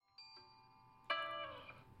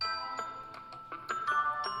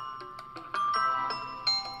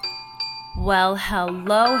Well,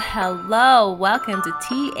 hello. Welcome to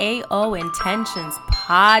TAO Intentions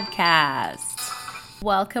Podcast.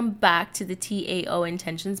 Welcome back to the TAO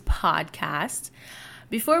Intentions Podcast.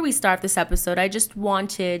 Before we start this episode, I just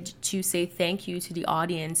wanted to say thank you to the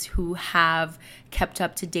audience who have kept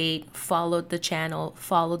up to date, followed the channel,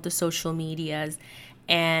 followed the social medias,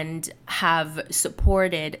 and have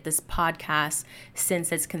supported this podcast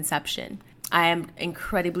since its conception. I am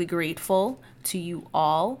incredibly grateful to you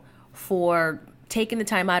all for taking the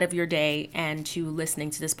time out of your day and to listening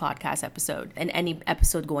to this podcast episode and any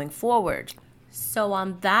episode going forward. So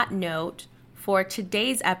on that note, for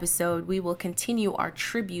today's episode, we will continue our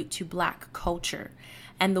tribute to Black culture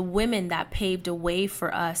and the women that paved a way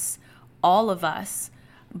for us, all of us,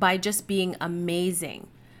 by just being amazing,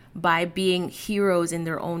 by being heroes in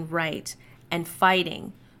their own right and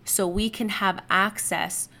fighting so we can have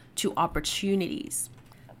access to opportunities.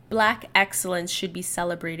 Black excellence should be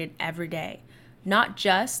celebrated every day, not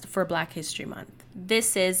just for Black History Month.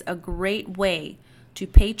 This is a great way to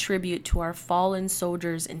pay tribute to our fallen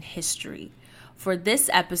soldiers in history. For this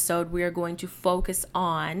episode, we are going to focus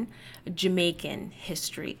on Jamaican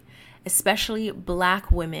history, especially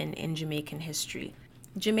Black women in Jamaican history.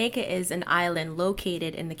 Jamaica is an island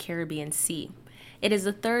located in the Caribbean Sea. It is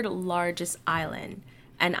the third largest island,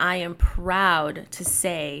 and I am proud to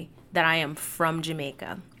say that I am from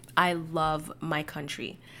Jamaica. I love my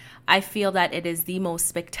country. I feel that it is the most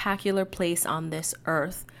spectacular place on this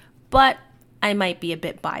earth, but I might be a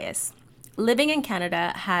bit biased. Living in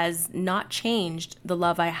Canada has not changed the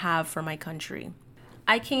love I have for my country.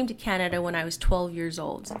 I came to Canada when I was 12 years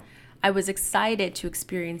old. I was excited to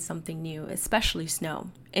experience something new, especially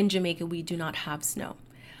snow. In Jamaica, we do not have snow.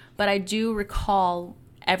 But I do recall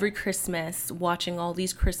every Christmas watching all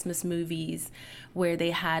these Christmas movies where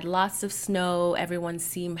they had lots of snow, everyone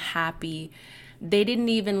seemed happy. They didn't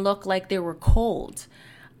even look like they were cold.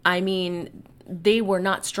 I mean, they were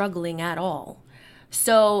not struggling at all.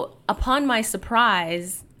 So upon my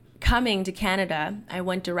surprise coming to Canada, I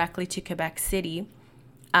went directly to Quebec City,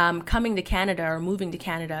 moving to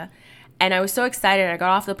Canada, and I was so excited. I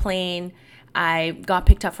got off the plane, I got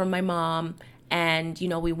picked up from my mom, and,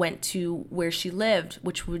 we went to where she lived,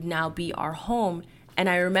 which would now be our home. And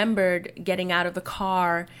I remembered getting out of the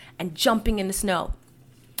car and jumping in the snow.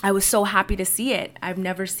 I was so happy to see it. I've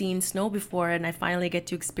never seen snow before, and I finally get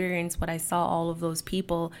to experience what I saw all of those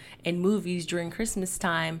people in movies during Christmas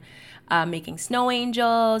time, making snow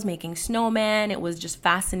angels, making snowmen. It was just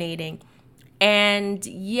fascinating. And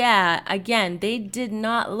yeah, again, they did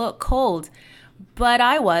not look cold, but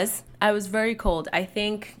I was very cold. I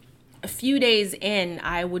think a few days in,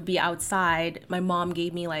 I would be outside. My mom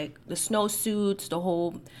gave me like the snow suits, the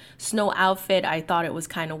whole snow outfit. I thought it was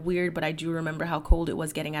kind of weird, but I do remember how cold it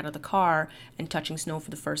was getting out of the car and touching snow for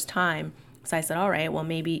the first time. So I said, all right, well,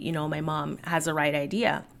 maybe, my mom has the right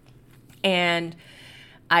idea. And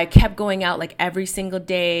I kept going out like every single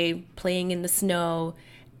day, playing in the snow.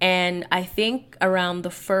 And I think around the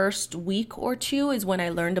first week or two is when I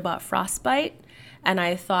learned about frostbite. And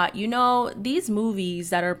I thought, these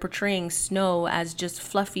movies that are portraying snow as just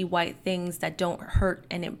fluffy white things that don't hurt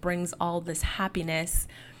and it brings all this happiness,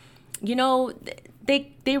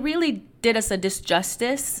 they really did us a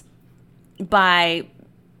disjustice by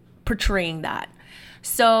portraying that.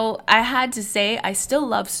 So I had to say I still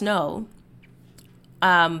love snow,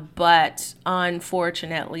 but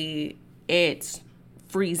unfortunately it's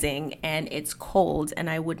freezing and it's cold, and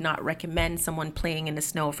I would not recommend someone playing in the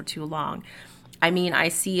snow for too long. I mean, I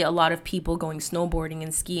see a lot of people going snowboarding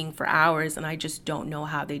and skiing for hours, and I just don't know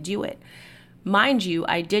how they do it. Mind you,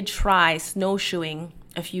 I did try snowshoeing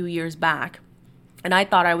a few years back, and I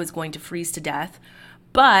thought I was going to freeze to death.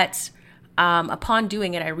 But upon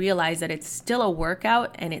doing it, I realized that it's still a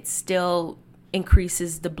workout, and it still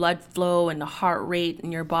increases the blood flow and the heart rate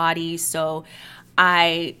in your body. So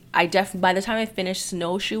by the time I finished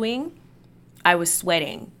snowshoeing, I was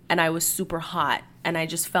sweating, and I was super hot. And I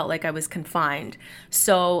just felt like I was confined.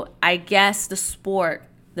 So I guess the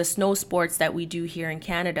snow sports that we do here in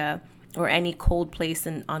Canada, or any cold place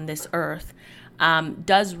on this earth,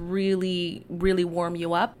 does really, really warm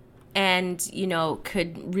you up and,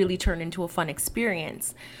 could really turn into a fun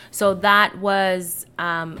experience. So that was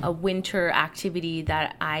a winter activity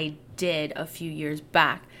that I did a few years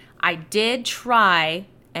back. I did try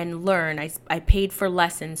and learn. I paid for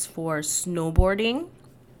lessons for snowboarding.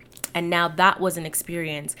 And now that was an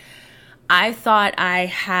experience. I thought I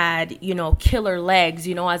had, killer legs.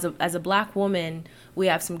 As a Black woman, we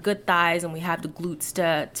have some good thighs and we have the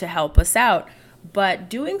glutes to help us out. But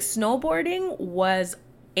doing snowboarding was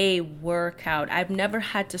a workout. I've never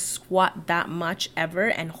had to squat that much ever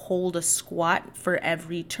and hold a squat for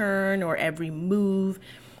every turn or every move.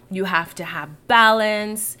 You have to have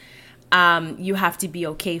balance. You have to be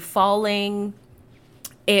okay falling.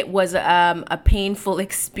 It was a painful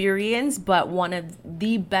experience, but one of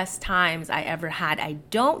the best times I ever had. I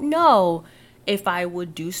don't know if I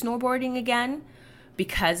would do snowboarding again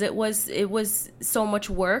because it was so much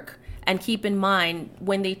work. And keep in mind,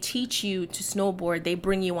 when they teach you to snowboard, they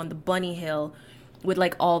bring you on the bunny hill with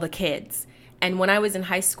like all the kids. And when I was in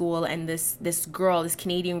high school and this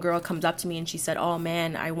Canadian girl comes up to me and she said, "Oh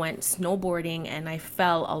man, I went snowboarding and I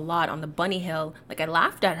fell a lot on the bunny hill." Like, I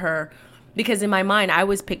laughed at her because in my mind I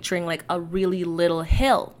was picturing like a really little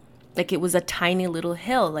hill. Like, it was a tiny little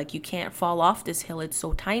hill. Like, you can't fall off this hill. It's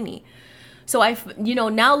so tiny. So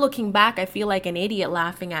now looking back, I feel like an idiot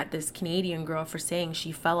laughing at this Canadian girl for saying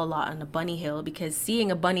she fell a lot on a bunny hill, because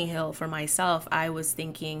seeing a bunny hill for myself, I was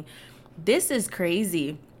thinking, this is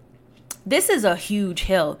crazy. This is a huge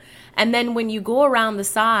hill. And then when you go around the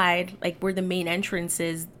side, like where the main entrance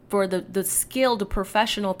is, for the skilled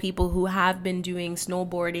professional people who have been doing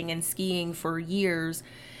snowboarding and skiing for years,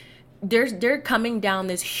 they're coming down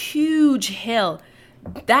this huge hill.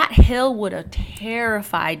 That hill would have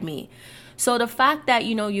terrified me. So the fact that,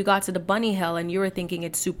 you got to the bunny hill and you were thinking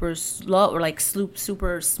it's super slow or like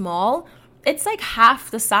super small, it's like half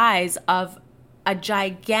the size of a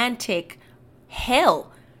gigantic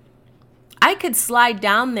hill. I could slide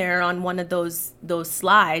down there on one of those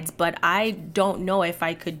slides, but I don't know if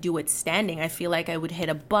I could do it standing. I feel like I would hit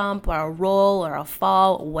a bump or a roll or a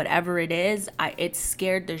fall or whatever it is. It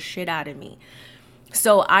scared the shit out of me.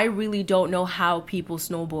 So I really don't know how people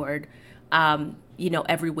snowboard,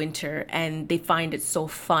 every winter, and they find it so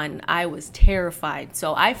fun. I was terrified.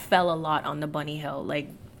 So I fell a lot on the bunny hill. Like,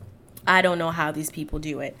 I don't know how these people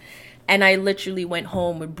do it. And I literally went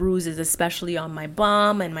home with bruises, especially on my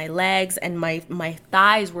bum and my legs, and my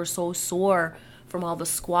thighs were so sore from all the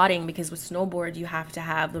squatting, because with snowboard, you have to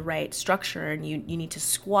have the right structure and you need to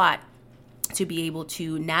squat to be able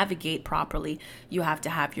to navigate properly. You have to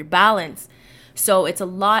have your balance. So it's a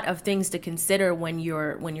lot of things to consider when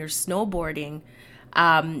you're snowboarding.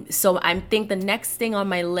 So I think the next thing on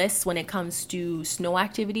my list when it comes to snow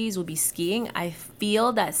activities will be skiing. I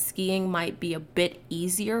feel that skiing might be a bit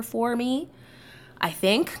easier for me.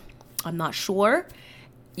 I'm not sure.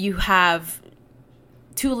 You have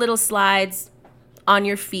 2 little slides on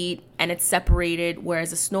your feet and it's separated,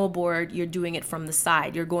 whereas a snowboard, you're doing it from the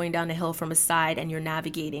side. You're going down a hill from a side and you're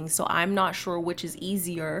navigating. So I'm not sure which is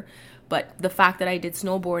easier. But the fact that I did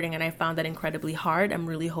snowboarding and I found that incredibly hard, I'm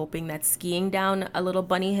really hoping that skiing down a little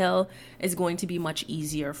bunny hill is going to be much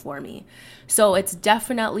easier for me. So it's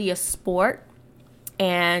definitely a sport,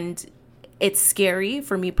 and it's scary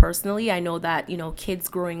for me personally. I know that, kids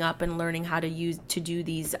growing up and learning how to do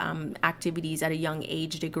these activities at a young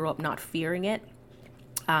age, they grow up not fearing it.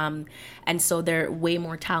 And so they're way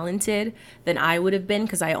more talented than I would have been,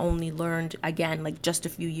 because I only learned, again, like just a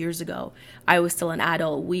few years ago. I was still an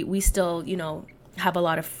adult. We still, have a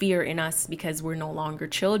lot of fear in us because we're no longer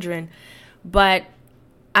children. But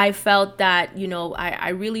I felt that, I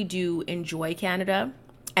really do enjoy Canada.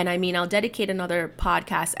 And I mean, I'll dedicate another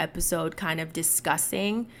podcast episode kind of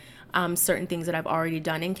discussing certain things that I've already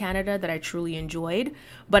done in Canada that I truly enjoyed.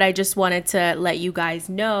 But I just wanted to let you guys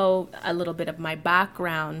know a little bit of my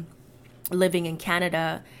background living in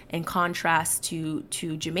Canada in contrast to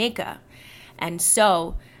Jamaica. And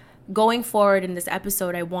so going forward in this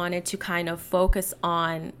episode, I wanted to kind of focus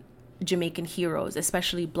on Jamaican heroes,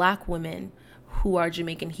 especially Black women who are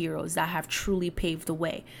Jamaican heroes that have truly paved the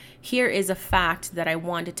way. Here is a fact that I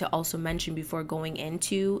wanted to also mention before going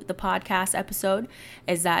into the podcast episode,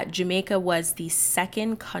 is that Jamaica was the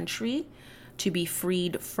second country to be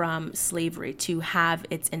freed from slavery, to have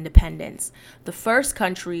its independence. The first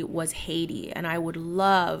country was Haiti, and I would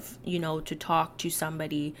love, to talk to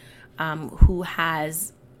somebody who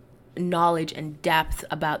has knowledge and depth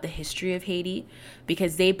about the history of Haiti,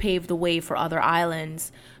 because they paved the way for other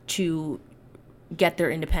islands to get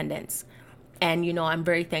their independence. And, I'm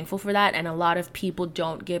very thankful for that. And a lot of people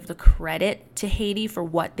don't give the credit to Haiti for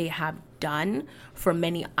what they have done for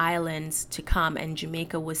many islands to come. And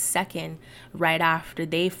Jamaica was second right after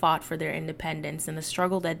they fought for their independence, and the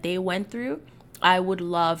struggle that they went through. I would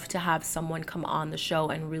love to have someone come on the show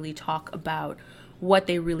and really talk about what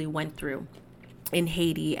they really went through in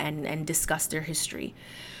Haiti and discuss their history.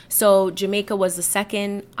 So Jamaica was the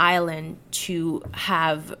second island to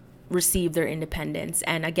have received their independence.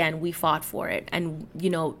 And again, we fought for it. And,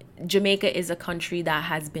 Jamaica is a country that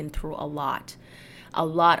has been through a lot.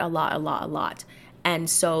 And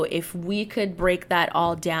so if we could break that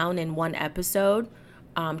all down in one episode,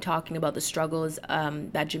 talking about the struggles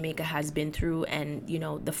that Jamaica has been through, and, you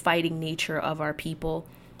know, the fighting nature of our people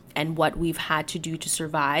and what we've had to do to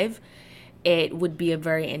survive, it would be a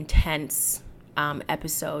very intense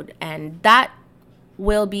episode. And that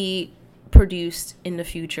will be produced in the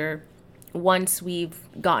future once we've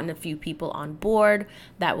gotten a few people on board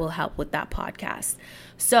that will help with that podcast.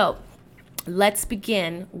 So let's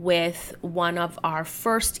begin with one of our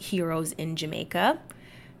first heroes in Jamaica,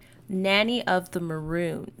 Nanny of the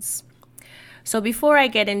Maroons. So before I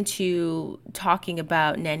get into talking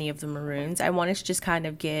about Nanny of the Maroons, I wanted to just kind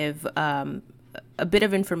of give a bit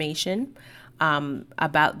of information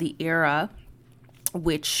about the era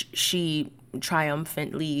which she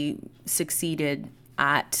triumphantly succeeded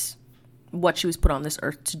at what she was put on this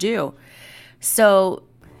earth to do. So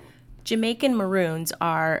Jamaican Maroons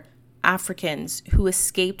are Africans who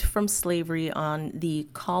escaped from slavery on the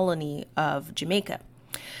colony of Jamaica.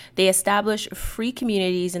 They established free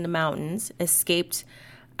communities in the mountains, escaped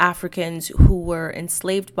Africans who were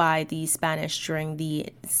enslaved by the Spanish during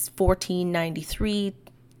the 1493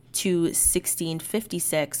 to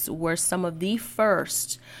 1656 were some of the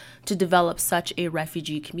first to develop such a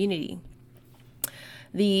refugee community.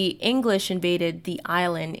 The English invaded the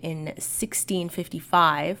island in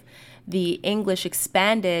 1655. The English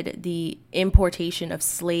expanded the importation of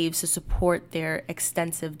slaves to support their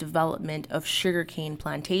extensive development of sugarcane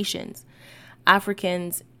plantations.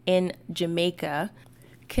 Africans in Jamaica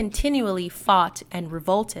continually fought and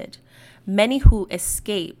revolted. Many who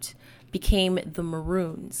escaped became the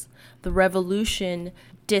Maroons. The revolution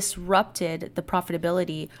disrupted the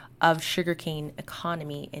profitability of sugarcane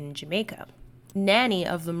economy in Jamaica. Nanny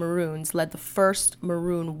of the Maroons led the first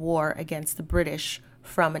Maroon War against the British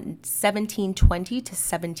from 1720 to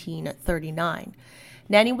 1739.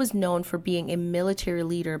 Nanny was known for being a military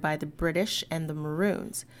leader by the British and the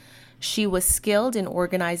Maroons. She was skilled in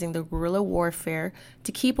organizing the guerrilla warfare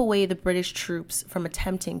to keep away the British troops from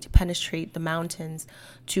attempting to penetrate the mountains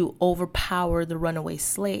to overpower the runaway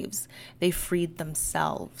slaves. They freed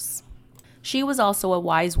themselves. She was also a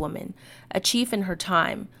wise woman, a chief in her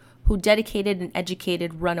time, who dedicated and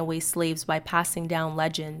educated runaway slaves by passing down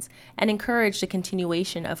legends and encouraged the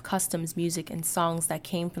continuation of customs, music, and songs that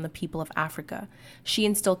came from the people of Africa. She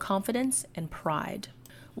instilled confidence and pride.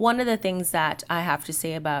 One of the things that I have to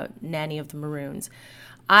say about Nanny of the Maroons,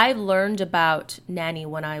 I learned about Nanny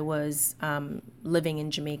when I was living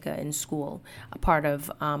in Jamaica in school, a part of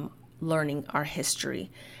learning our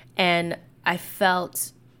history. And I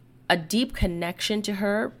felt a deep connection to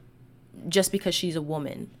her just because she's a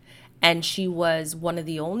woman. And she was one of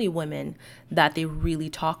the only women that they really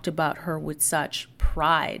talked about her with such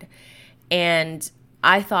pride. And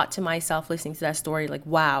I thought to myself, listening to that story, like,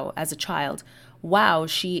 wow, as a child, wow,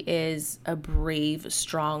 she is a brave,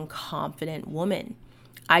 strong, confident woman.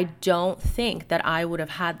 I don't think that I would have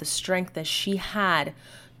had the strength that she had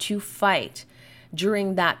to fight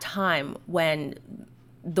during that time when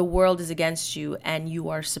the world is against you and you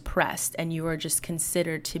are suppressed and you are just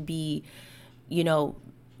considered to be, you know,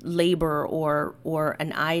 labor or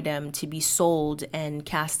an item to be sold and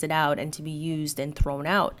casted out and to be used and thrown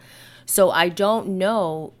out. So I don't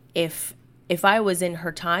know if I was in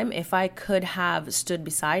her time, if I could have stood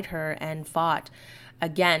beside her and fought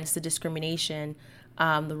against the discrimination,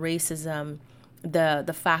 the racism,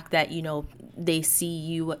 the fact that, you know, they see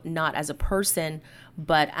you not as a person,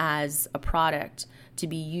 but as a product to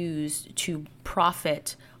be used to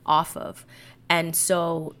profit off of. And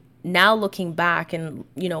so now looking back and,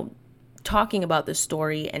 you know, talking about this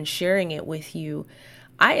story and sharing it with you,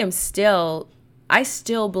 I still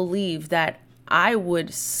believe that I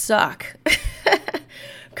would suck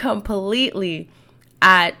completely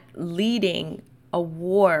at leading a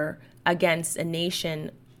war against a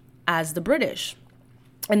nation as the British.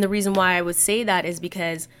 And the reason why I would say that is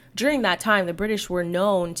because during that time, the British were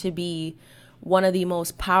known to be one of the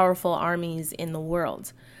most powerful armies in the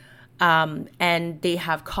world. And they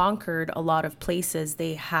have conquered a lot of places.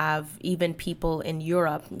 They have even people in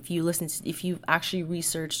Europe. If you actually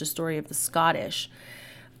research the story of the Scottish,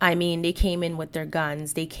 I mean, they came in with their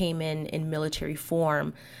guns. They came in military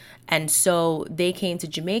form. And so they came to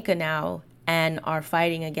Jamaica now and are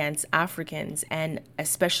fighting against Africans, and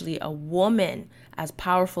especially a woman as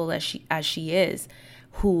powerful as she is,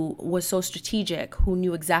 who was so strategic, who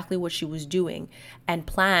knew exactly what she was doing and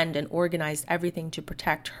planned and organized everything to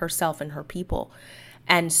protect herself and her people.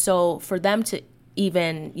 And so for them to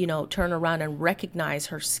even, you know, turn around and recognize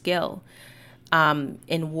her skill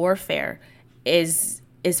in warfare is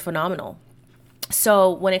phenomenal.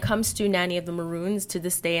 So when it comes to Nanny of the Maroons, to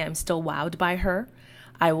this day, I'm still wowed by her.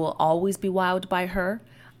 I will always be wowed by her.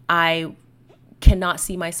 I cannot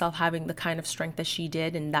see myself having the kind of strength that she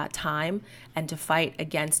did in that time, and to fight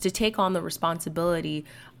against, to take on the responsibility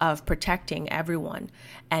of protecting everyone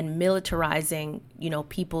and militarizing,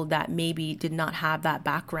 people that maybe did not have that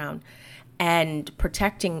background, and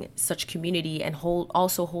protecting such community, and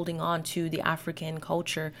also holding on to the African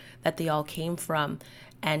culture that they all came from,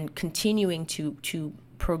 and continuing to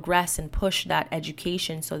progress and push that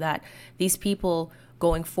education so that these people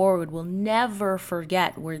going forward will never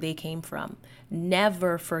forget where they came from,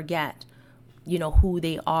 never forget, who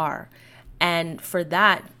they are. And for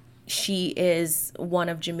that, she is one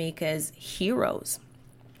of Jamaica's heroes.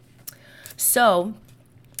 So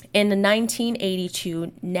in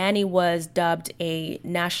 1982, Nanny was dubbed a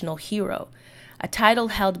national hero, a title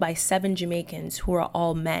held by 7 Jamaicans who are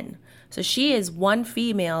all men. So she is one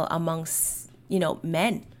female amongst,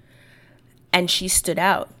 men, and she stood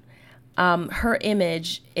out. Her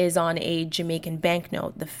image is on a Jamaican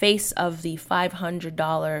banknote, the face of the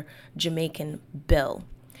 $500 Jamaican bill.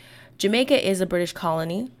 Jamaica is a British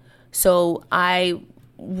colony, so I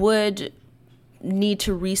would need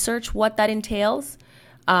to research what that entails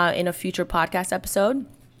in a future podcast episode.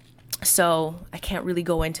 So I can't really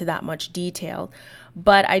go into that much detail,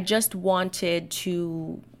 but I just wanted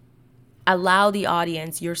to allow the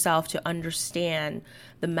audience, yourself, to understand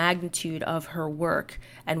the magnitude of her work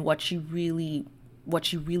and what she really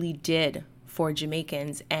did for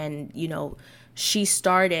Jamaicans. And, she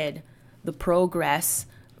started the progress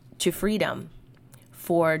to freedom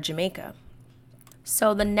for Jamaica.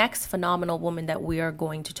 So the next phenomenal woman that we are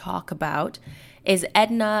going to talk about is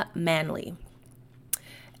Edna Manley.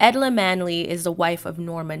 Edna Manley is the wife of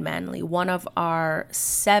Norman Manley, one of our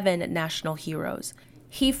 7 national heroes.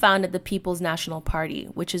 He founded the People's National Party,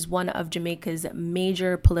 which is one of Jamaica's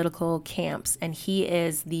major political camps, and he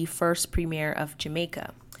is the first premier of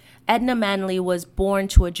Jamaica. Edna Manley was born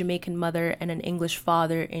to a Jamaican mother and an English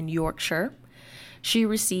father in Yorkshire. She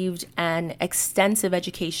received an extensive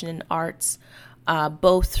education in arts,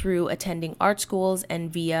 both through attending art schools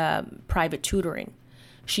and via private tutoring.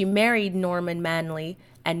 She married Norman Manley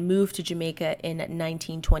and moved to Jamaica in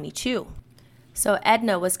 1922. So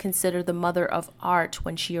Edna was considered the mother of art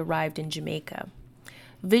when she arrived in Jamaica.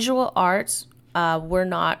 Visual arts were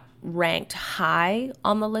not ranked high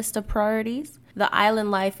on the list of priorities. The island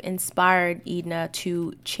life inspired Edna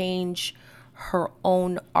to change her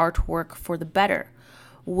own artwork for the better,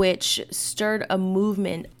 which stirred a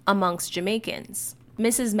movement amongst Jamaicans.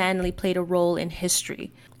 Mrs. Manley played a role in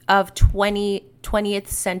history of 20th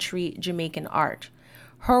century Jamaican art.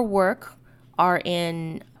 Her work are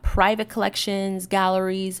in private collections,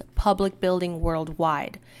 galleries, public building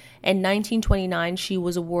worldwide. In 1929, she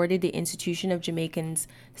was awarded the Institution of Jamaicans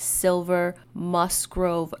Silver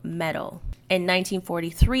Musgrove Medal. In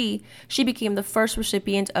 1943, she became the first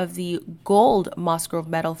recipient of the Gold Musgrove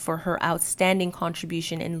Medal for her outstanding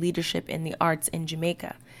contribution in leadership in the arts in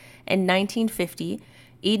Jamaica. In 1950,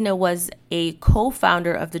 Edna was a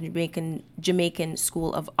co-founder of the Jamaican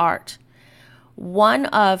School of Art. One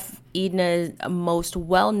of Edna's most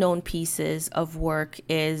well-known pieces of work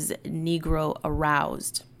is Negro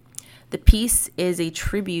Aroused. The piece is a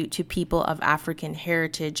tribute to people of African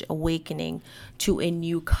heritage awakening to a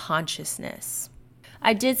new consciousness.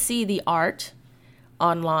 I did see the art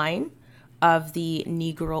online of the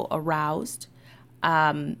Negro Aroused.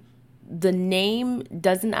 The name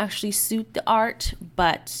doesn't actually suit the art,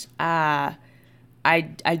 but I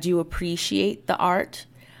do appreciate the art.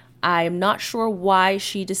 I'm not sure why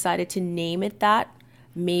she decided to name it that.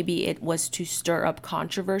 Maybe it was to stir up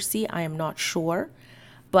controversy. I am not sure.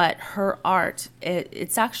 But her art,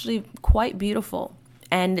 it's actually quite beautiful.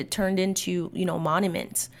 And it turned into,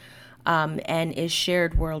 monuments and is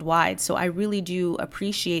shared worldwide. So I really do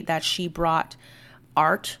appreciate that she brought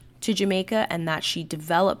art to Jamaica and that she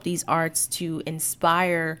developed these arts to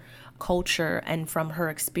inspire culture, and from her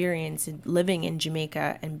experience in living in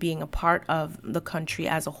Jamaica and being a part of the country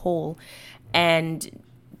as a whole, and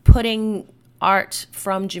putting art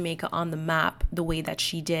from Jamaica on the map the way that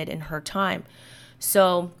she did in her time.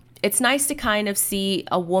 So it's nice to kind of see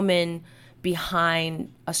a woman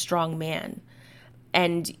behind a strong man,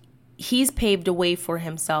 and he's paved a way for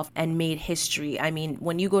himself and made history. I mean,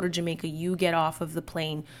 when you go to Jamaica, you get off of the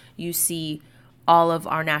plane, you see all of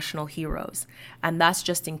our national heroes, and that's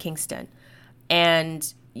just in Kingston.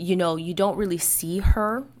 And, you don't really see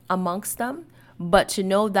her amongst them, but to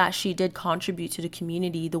know that she did contribute to the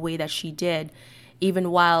community the way that she did, even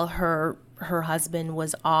while her husband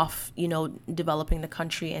was off, developing the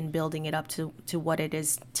country and building it up to what it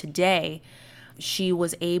is today, she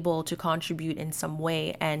was able to contribute in some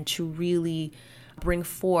way and to really bring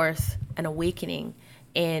forth an awakening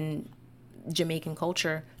in Jamaican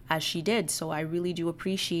culture as she did. So I really do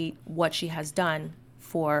appreciate what she has done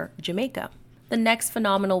for Jamaica. The next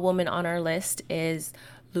phenomenal woman on our list is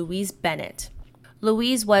Louise Bennett.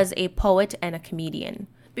 Louise was a poet and a comedian.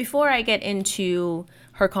 Before I get into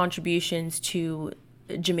her contributions to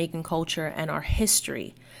Jamaican culture and our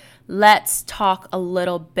history, let's talk a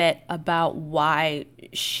little bit about why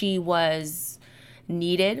she was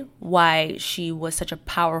needed, why she was such a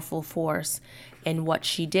powerful force in what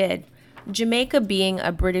she did. Jamaica, being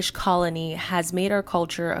a British colony, has made our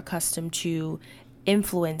culture accustomed to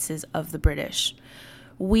influences of the British.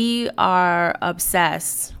 We are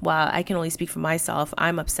obsessed. Well, I can only speak for myself.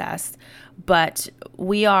 I'm obsessed. But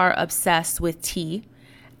we are obsessed with tea,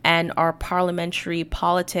 and our parliamentary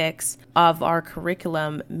politics of our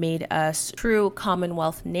curriculum made us a true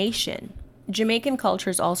Commonwealth nation. Jamaican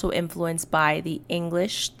culture is also influenced by the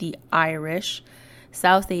English, the Irish,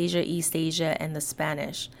 South Asia, East Asia, and the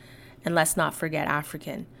Spanish. And let's not forget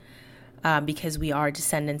African, because we are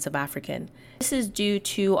descendants of African. This is due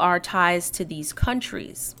to our ties to these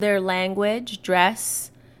countries. Their language,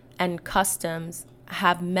 dress, and customs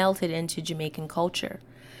have melted into Jamaican culture.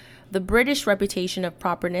 The British reputation of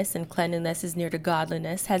properness and cleanliness is near to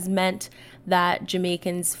godliness has meant that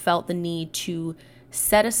Jamaicans felt the need to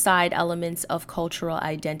set aside elements of cultural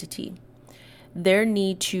identity. Their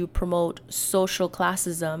need to promote social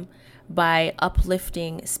classism by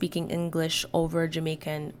uplifting speaking English over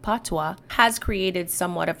Jamaican patois has created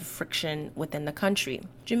somewhat of a friction within the country.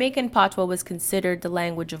 Jamaican patois was considered the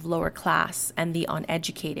language of lower class and the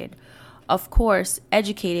uneducated. Of course,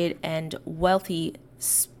 educated and wealthy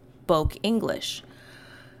spoke English.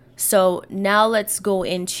 So now let's go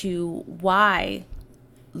into why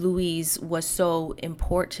Louise was so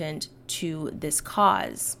important to this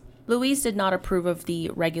cause. Louise did not approve of the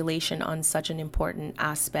regulation on such an important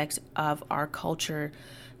aspect of our culture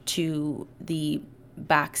to the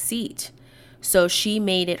back seat. So she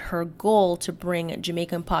made it her goal to bring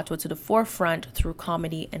Jamaican patois to the forefront through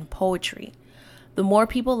comedy and poetry. The more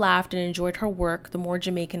people laughed and enjoyed her work, the more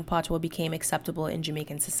Jamaican patois became acceptable in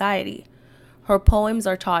Jamaican society. Her poems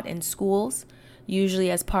are taught in schools,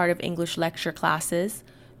 usually as part of English lecture classes.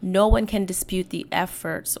 No one can dispute the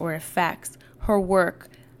efforts or effects her work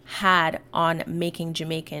had on making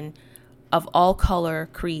Jamaican of all color,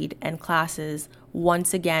 creed, and classes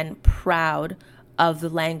once again proud of the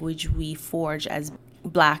language we forge as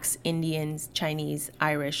Blacks, Indians, Chinese,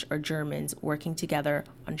 Irish, or Germans working together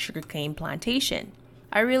on sugarcane plantation.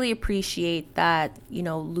 I really appreciate that,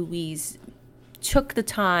 Louise took the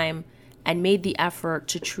time and made the effort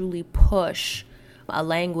to truly push a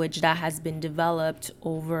language that has been developed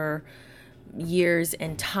over years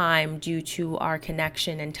and time due to our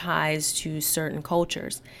connection and ties to certain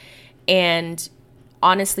cultures. And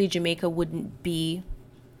honestly, Jamaica wouldn't be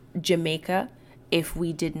Jamaica if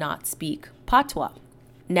we did not speak patois.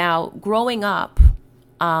 Now, growing up,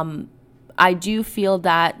 I do feel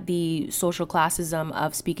that the social classism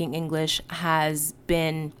of speaking English has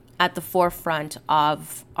been at the forefront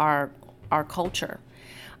of our culture.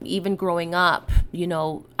 Even growing up,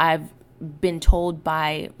 I've been told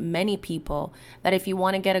by many people that if you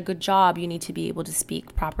want to get a good job, you need to be able to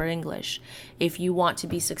speak proper English. If you want to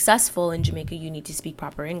be successful in Jamaica, you need to speak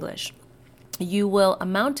proper English. You will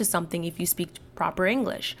amount to something if you speak proper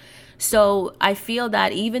English. So I feel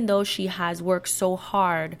that even though she has worked so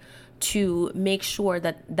hard to make sure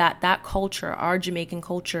that culture, our Jamaican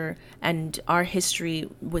culture and our history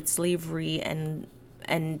with slavery and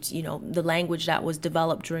the language that was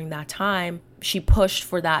developed during that time, she pushed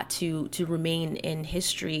for that to remain in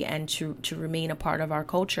history and to remain a part of our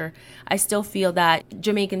culture. I still feel that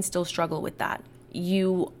Jamaicans still struggle with that.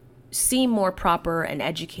 You seem more proper and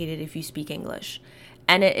educated if you speak English.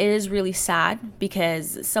 And it is really sad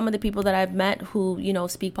because some of the people that I've met who,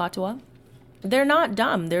 speak patois, they're not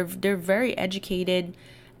dumb. They're very educated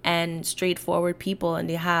and straightforward people, and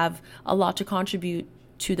they have a lot to contribute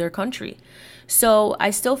to their country. So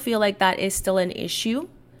I still feel like that is still an issue.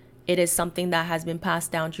 It is something that has been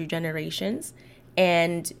passed down through generations.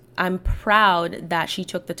 And I'm proud that she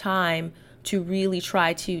took the time to really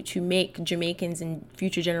try to make Jamaicans and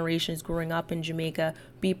future generations growing up in Jamaica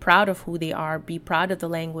be proud of who they are, be proud of the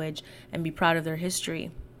language, and be proud of their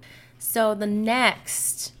history. So the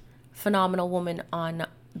next phenomenal woman on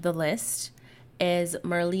the list is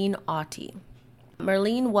Merlene Ottey.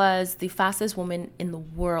 Merlene was the fastest woman in the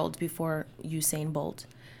world before Usain Bolt.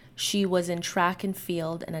 She was in track and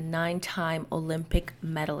field and a 9-time Olympic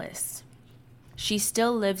medalist. She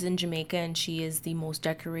still lives in Jamaica and she is the most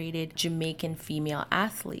decorated Jamaican female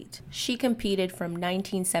athlete. She competed from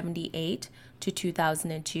 1978 to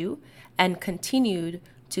 2002 and continued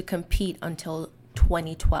to compete until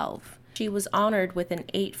 2012. She was honored with an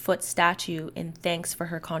 8-foot statue in thanks for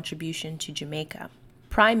her contribution to Jamaica.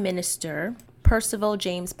 Prime Minister Percival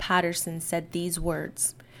James Patterson said these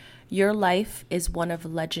words, "Your life is one of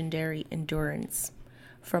legendary endurance.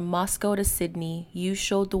 From Moscow to Sydney, you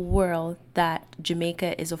showed the world that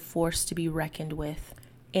Jamaica is a force to be reckoned with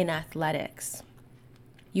in athletics.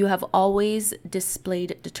 You have always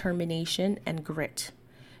displayed determination and grit.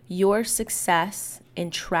 Your success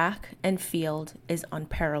in track and field is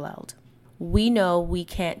unparalleled. We know we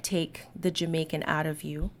can't take the Jamaican out of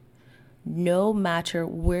you. No matter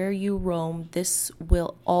where you roam, this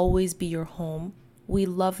will always be your home. We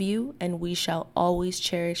love you and we shall always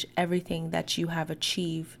cherish everything that you have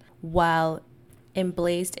achieved while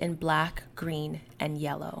emblazed in black, green, and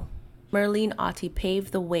yellow." Merlene Ottey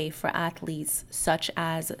paved the way for athletes such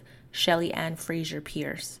as Shelly Ann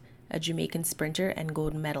Fraser-Pierce, a Jamaican sprinter and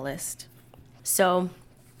gold medalist. So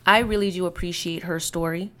I really do appreciate her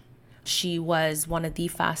story. She was one of the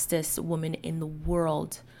fastest women in the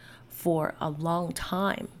world for a long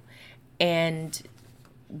time. And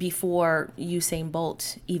before Usain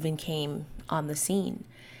Bolt even came on the scene.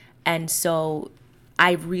 And so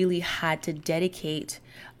I really had to dedicate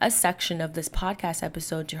a section of this podcast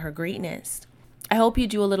episode to her greatness. I hope you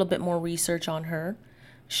do a little bit more research on her.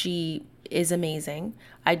 She is amazing.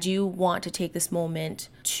 I do want to take this moment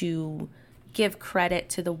to give credit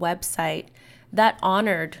to the website that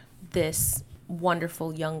honored this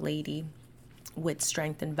wonderful young lady with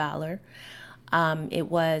strength and valor. It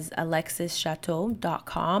was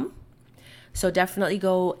alexischateau.com. So definitely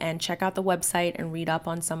go and check out the website and read up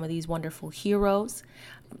on some of these wonderful heroes.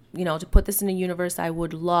 You know, to put this in the universe, I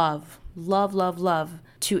would love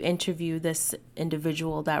to interview this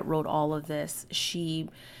individual that wrote all of this. She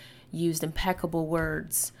used impeccable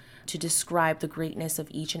words to describe the greatness of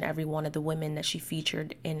each and every one of the women that she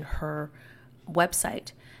featured in her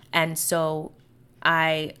website. And so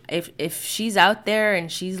if she's out there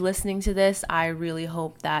and she's listening to this, I really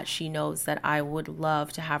hope that she knows that I would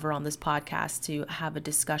love to have her on this podcast to have a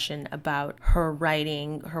discussion about her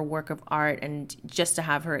writing, her work of art, and just to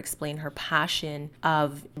have her explain her passion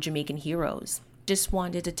of Jamaican heroes. Just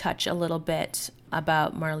wanted to touch a little bit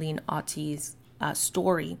about Merlene Ottey's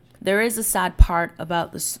story. There is a sad part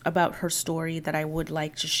about her story that I would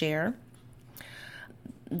like to share.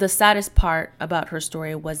 The saddest part about her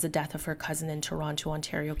story was the death of her cousin in Toronto,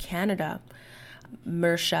 Ontario, Canada,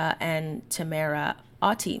 Mersha and Tamara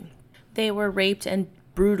Ottey. They were raped and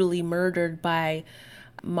brutally murdered by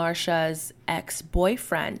Marsha's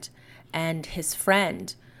ex-boyfriend and his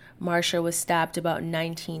friend. Marsha was stabbed about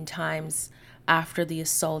 19 times after the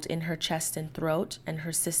assault in her chest and throat, and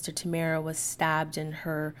her sister Tamara was stabbed and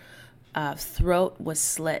her throat was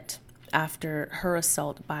slit after her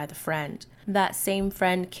assault by the friend. That same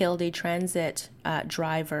friend killed a transit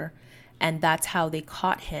driver, and that's how they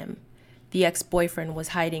caught him. The ex-boyfriend was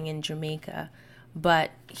hiding in Jamaica,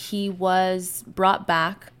 but he was brought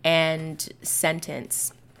back and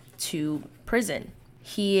sentenced to prison.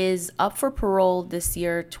 He is up for parole this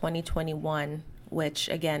year, 2021, which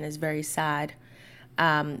again is very sad.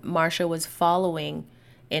 Marsha was following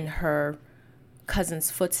in her cousin's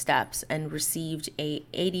footsteps and received a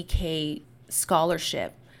 $80,000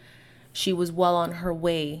 scholarship. She was well on her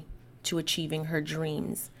way to achieving her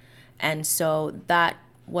dreams. And so that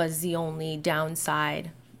was the only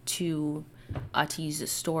downside to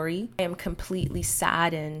Ottey's story. I am completely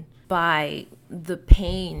saddened by the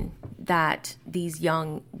pain that these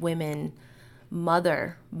young women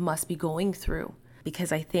mother must be going through,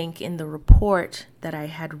 because I think in the report that I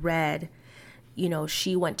had read, you know,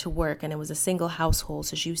 she went to work and it was a single household,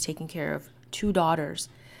 so she was taking care of 2 daughters.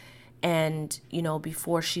 And, you know,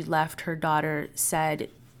 before she left, her daughter said,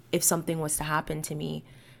 if something was to happen to me,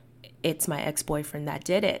 it's my ex-boyfriend that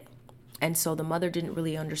did it. And so the mother didn't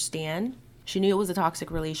really understand. She knew it was a toxic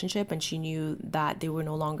relationship and she knew that they were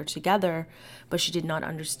no longer together, but she did not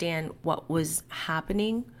understand what was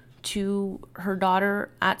happening to her daughter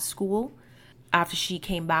at school. After she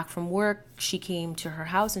came back from work, she came to her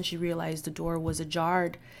house and she realized the door was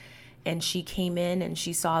ajar. And she came in and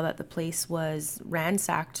she saw that the place was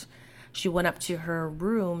ransacked. She went up to her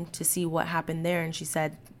room to see what happened there, and she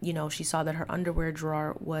said, you know, she saw that her underwear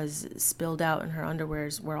drawer was spilled out and her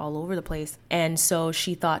underwears were all over the place. And so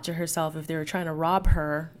she thought to herself, if they were trying to rob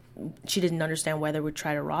her, she didn't understand why they would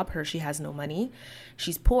try to rob her. She has no money.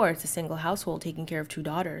 She's poor. It's a single household taking care of 2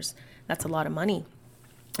 daughters. That's a lot of money.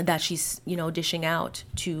 that she's, dishing out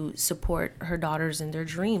to support her daughters in their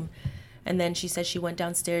dream. And then she said she went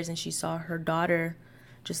downstairs and she saw her daughter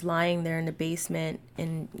just lying there in the basement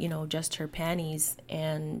in, just her panties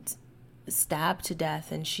and stabbed to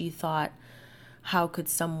death. And she thought, how could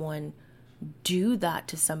someone do that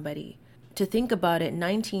to somebody? To think about it,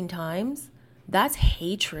 19 times, that's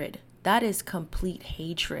hatred. That is complete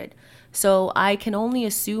hatred. So I can only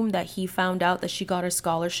assume that he found out that she got a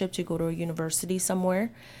scholarship to go to a university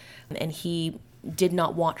somewhere, and he did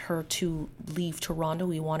not want her to leave Toronto.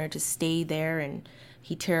 He wanted to stay there, and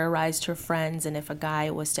he terrorized her friends. And if a guy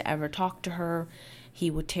was to ever talk to her, he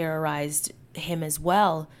would terrorize him as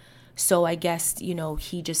well. So I guess,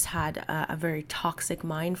 he just had a very toxic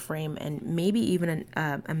mind frame, and maybe even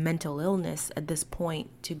a mental illness at this point,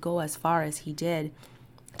 to go as far as he did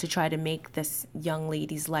to try to make this young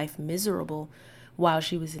lady's life miserable while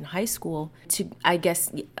she was in high school. I guess,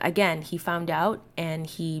 again, he found out and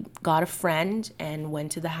he got a friend and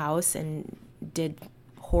went to the house and did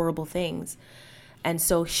horrible things. And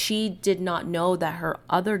so she did not know that her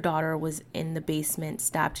other daughter was in the basement,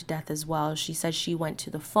 stabbed to death as well. She said she went to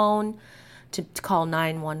the phone to call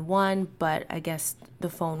 911, but I guess the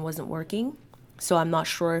phone wasn't working. So I'm not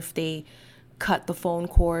sure if they cut the phone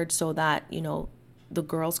cord so that, the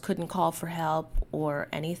girls couldn't call for help or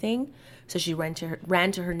anything. So she ran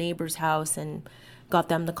to her neighbor's house and got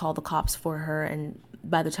them to call the cops for her. And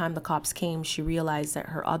by the time the cops came, she realized that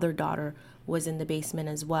her other daughter was in the basement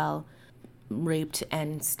as well, raped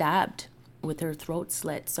and stabbed with her throat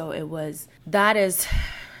slit. So that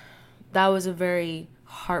was a very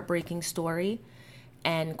heartbreaking story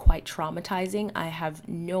and quite traumatizing. I have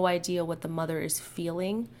no idea what the mother is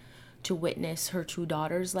feeling to witness her two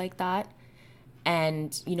daughters like that. And,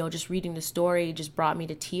 just reading the story just brought me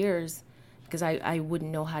to tears because I wouldn't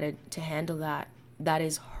know how to handle that. That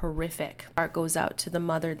is horrific. Heart goes out to the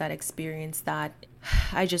mother that experienced that.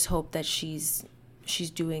 I just hope that she's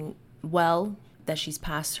doing well, that she's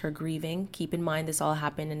past her grieving. Keep in mind, this all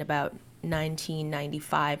happened in about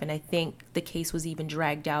 1995, and I think the case was even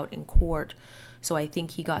dragged out in court. So I think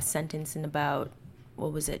he got sentenced in about,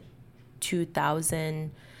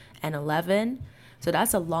 2011. So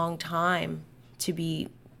that's a long time to be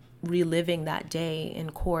reliving that day in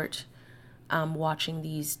court, watching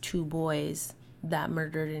these two boys that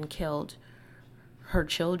murdered and killed her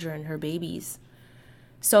children, her babies.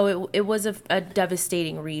 So it was a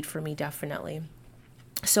devastating read for me, definitely.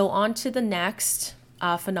 So on to the next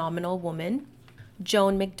phenomenal woman,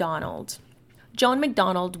 Joan McDonald. Joan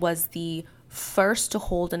McDonald was the first to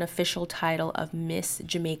hold an official title of Miss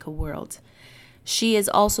Jamaica World. She is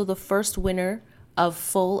also the first winner of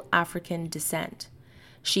full African descent.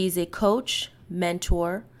 She's a coach,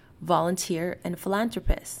 mentor, volunteer, and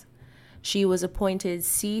philanthropist. She was appointed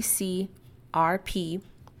CCRP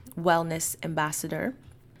Wellness Ambassador.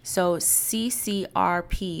 So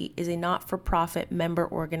CCRP is a not-for-profit member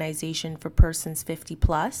organization for persons 50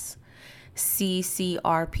 plus.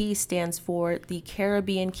 CCRP stands for the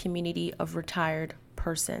Caribbean Community of Retired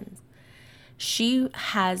Persons. She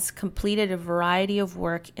has completed a variety of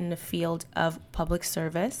work in the field of public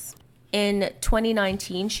service. In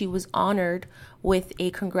 2019, she was honored with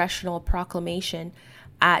a congressional proclamation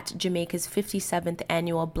at Jamaica's 57th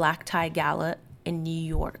annual Black Tie Gala in New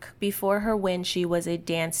York. Before her win, she was a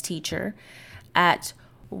dance teacher at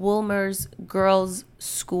Wolmer's Girls'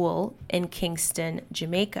 School in Kingston,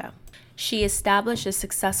 Jamaica. She established a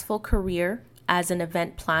successful career as an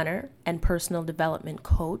event planner and personal development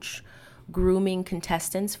coach, grooming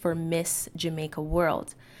contestants for Miss Jamaica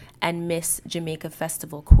World and Miss Jamaica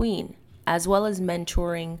Festival Queen, as well as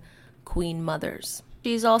mentoring queen mothers.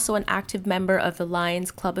 She is also an active member of the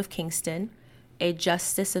Lions Club of Kingston, a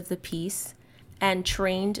Justice of the Peace, and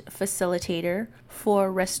trained facilitator for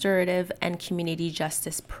restorative and community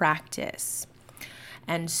justice practice.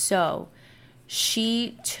 And so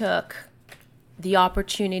she took the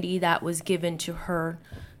opportunity that was given to her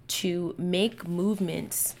to make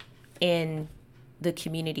movements in the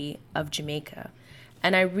community of Jamaica.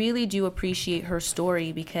 And I really do appreciate her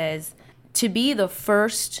story, because to be the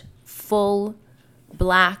first full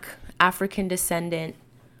Black African descendant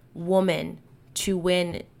woman to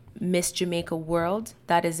win Miss Jamaica World,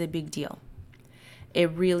 that is a big deal. It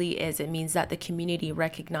really is. It means that the community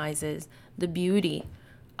recognizes the beauty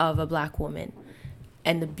of a Black woman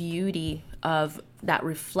and the beauty of that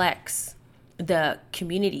reflects the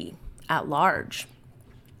community at large.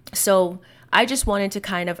 So I just wanted to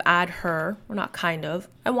kind of add her, or not kind of,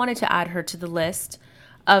 I wanted to add her to the list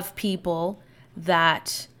of people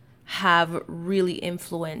that have really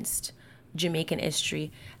influenced Jamaican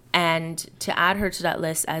history. And to add her to that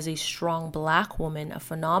list as a strong Black woman, a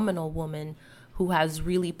phenomenal woman who has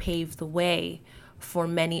really paved the way for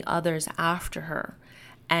many others after her.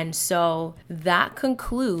 And so that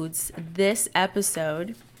concludes this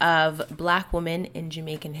episode of Black Women in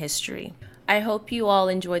Jamaican History. I hope you all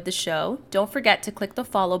enjoyed the show. Don't forget to click the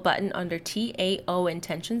follow button under TAO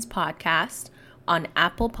Intentions Podcast on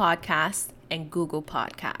Apple Podcasts and Google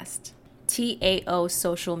Podcasts. TAO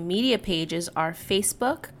social media pages are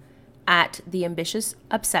Facebook at The Ambitious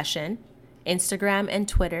Obsession, Instagram and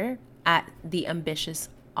Twitter at The Ambitious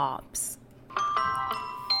Obs.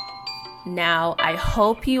 Now, I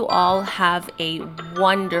hope you all have a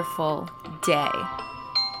wonderful day.